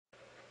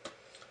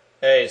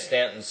Hey,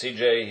 Stanton,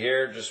 CJ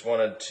here. Just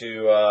wanted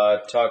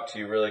to talk to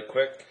you really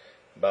quick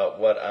about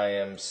what I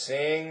am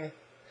seeing.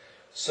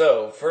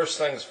 So, first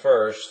things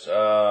first,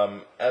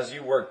 as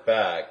you work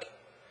back,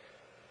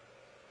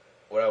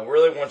 what I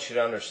really want you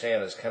to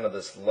understand is kind of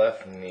this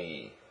left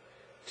knee.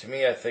 To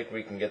me, I think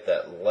we can get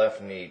that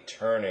left knee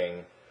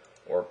turning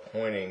or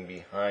pointing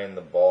behind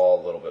the ball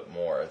a little bit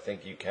more. I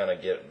think you kind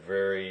of get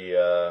very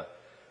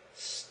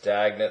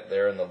stagnant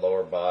there in the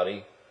lower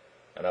body,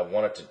 and I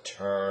want it to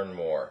turn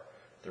more.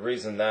 The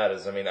reason that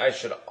is, I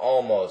should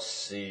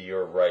almost see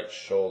your right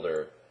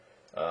shoulder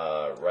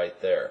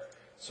right there.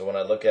 So when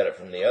I look at it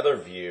from the other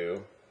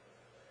view,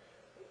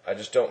 I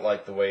just don't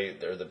like the way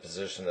or the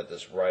position that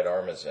this right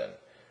arm is in.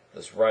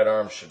 This right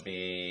arm should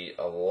be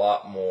a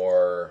lot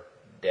more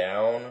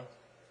down.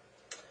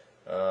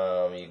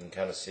 You can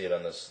kind of see it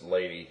on this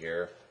lady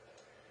here,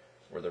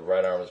 where the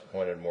right arm is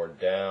pointed more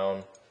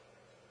down.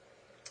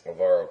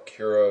 Alvaro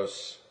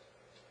Quiros,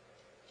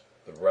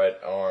 the right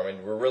arm,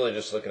 and we're really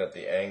just looking at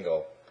the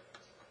angle.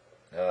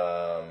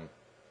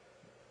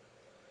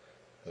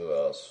 Who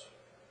else?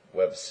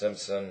 Webb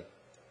Simpson.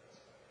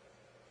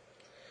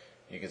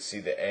 You can see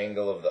the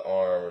angle of the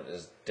arm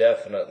is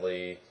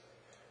definitely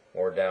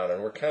more down,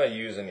 and we're kind of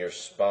using your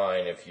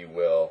spine, if you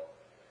will,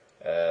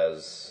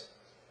 as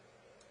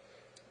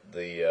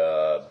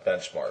the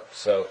benchmark.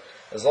 So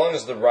as long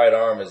as the right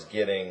arm is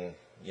getting,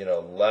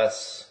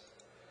 less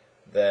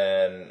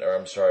than, or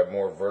I'm sorry,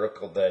 more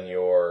vertical than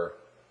your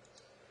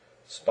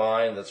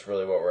spine, that's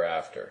really what we're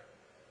after.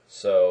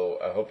 So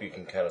I hope you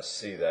can kind of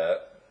see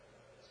that.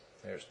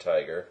 There's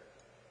Tiger.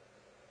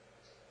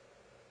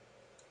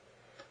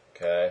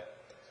 Okay.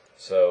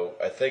 So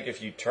I think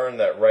if you turn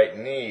that right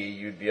knee,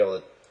 you'd be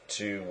able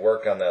to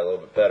work on that a little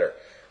bit better.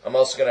 I'm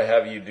also going to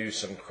have you do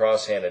some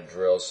cross-handed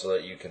drills so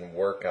that you can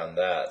work on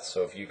that.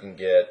 So if you can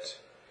get,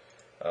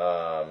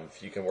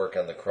 if you can work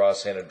on the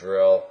cross-handed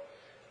drill,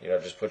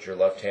 just put your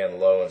left hand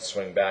low and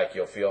swing back.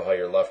 You'll feel how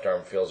your left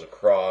arm feels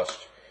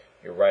across,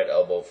 your right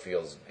elbow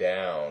feels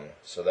down.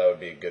 So that would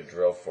be a good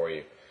drill for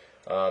you.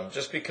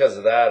 Just because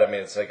of that,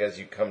 it's like as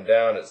you come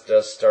down, it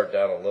does start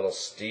down a little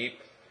steep.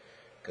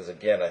 Because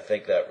again, I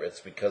think that it's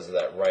because of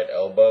that right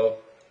elbow.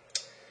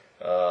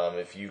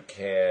 If you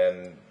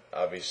can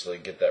obviously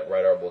get that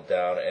right elbow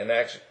down and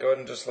actually go ahead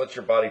and just let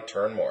your body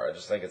turn more. I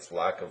just think it's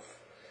lack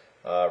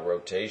of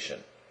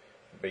rotation.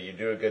 But you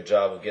do a good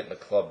job of getting the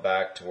club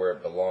back to where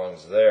it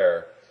belongs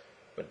there.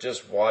 But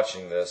just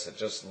watching this, it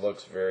just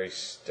looks very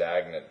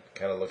stagnant. It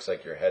kind of looks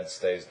like your head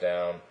stays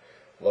down.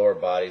 Lower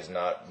body's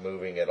not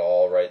moving at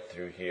all right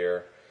through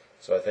here.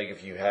 So I think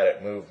if you had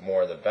it move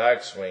more in the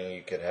backswing,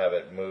 you could have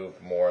it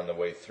move more on the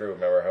way through.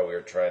 Remember how we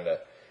were trying to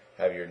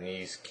have your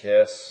knees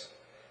kiss?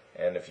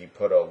 And if you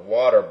put a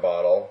water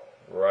bottle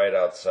right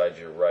outside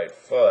your right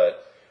foot,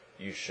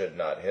 you should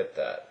not hit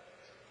that.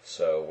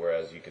 So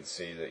whereas you can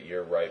see that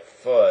your right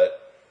foot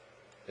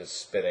is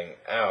spitting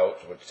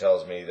out, which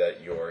tells me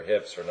that your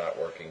hips are not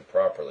working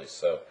properly.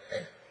 So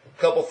a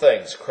couple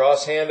things.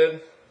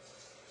 Cross-handed,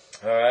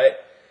 all right.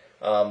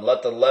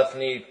 Let the left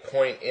knee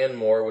point in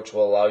more, which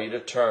will allow you to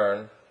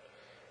turn.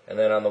 And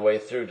then on the way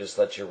through, just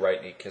let your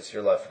right knee kiss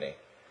your left knee.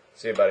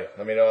 See you, buddy.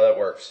 Let me know how that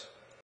works.